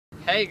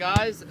Hey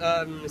guys,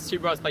 it's two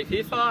bros play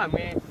FIFA and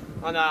we're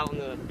out on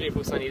a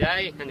beautiful sunny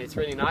day and it's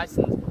really nice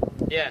and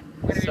yeah.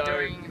 We're going to be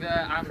doing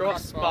the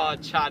crossbar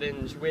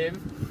challenge with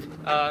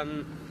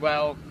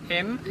well,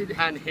 him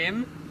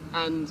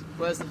and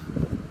where's the...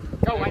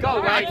 Go away,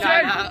 Alright,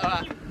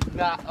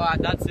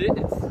 that's it.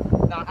 It's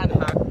and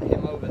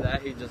him over there,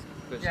 he just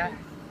pushed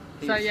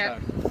me. So yeah,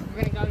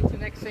 we're going to go to the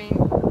next scene.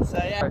 So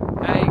yeah,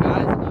 hey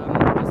guys,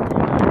 just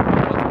doing a crossbar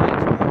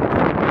challenge.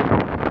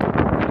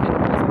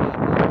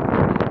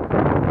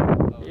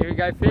 Here we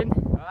go, Finn.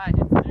 Alright,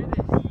 let's do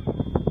this.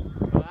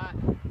 Alright.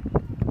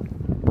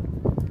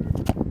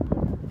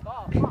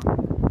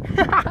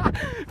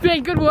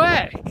 Finn, good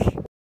work!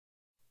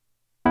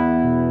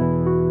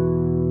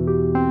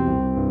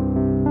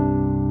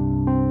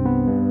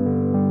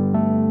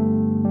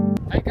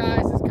 Hey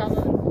guys, it's coming.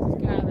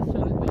 Just gonna have a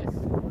shot at this.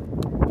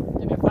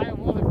 Did it fail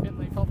more than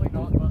Finley? Probably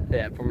not, but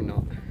Yeah, probably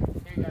not.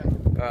 here we go.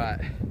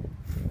 Alright.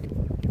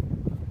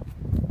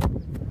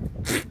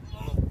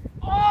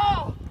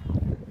 Oh!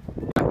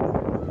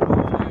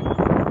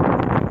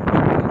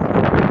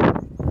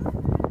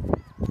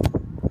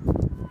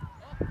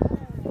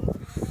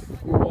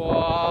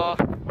 Whoa.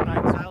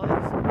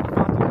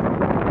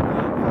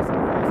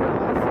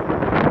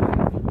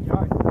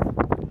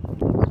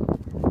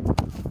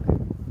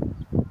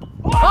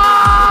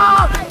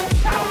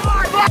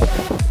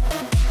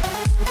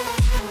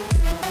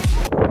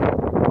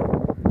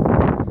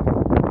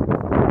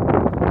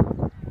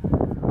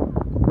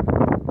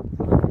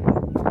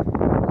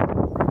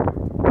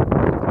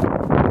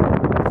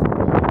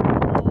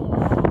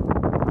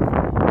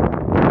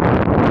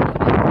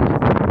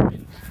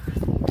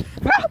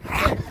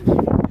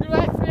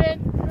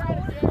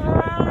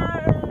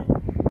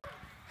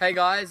 Hey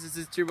guys, this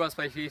is Two Bros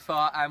Play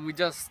FIFA and we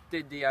just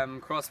did the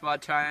crossbar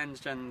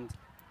challenge and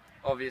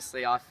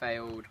obviously I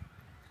failed.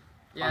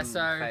 Yeah,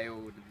 so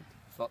failed.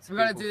 we're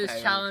going to do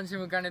this challenge and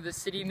we're going to the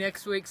city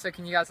next week, so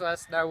can you guys let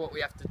us know what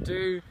we have to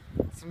do?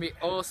 It's going to be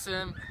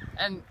awesome,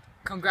 and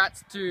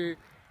congrats to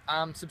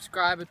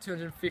subscriber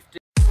 250.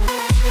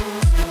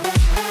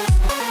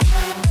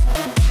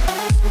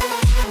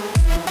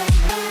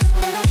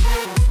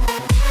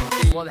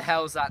 What the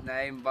hell's that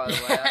name, by the way?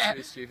 That's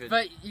really stupid.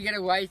 But you get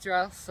a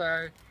wager,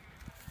 so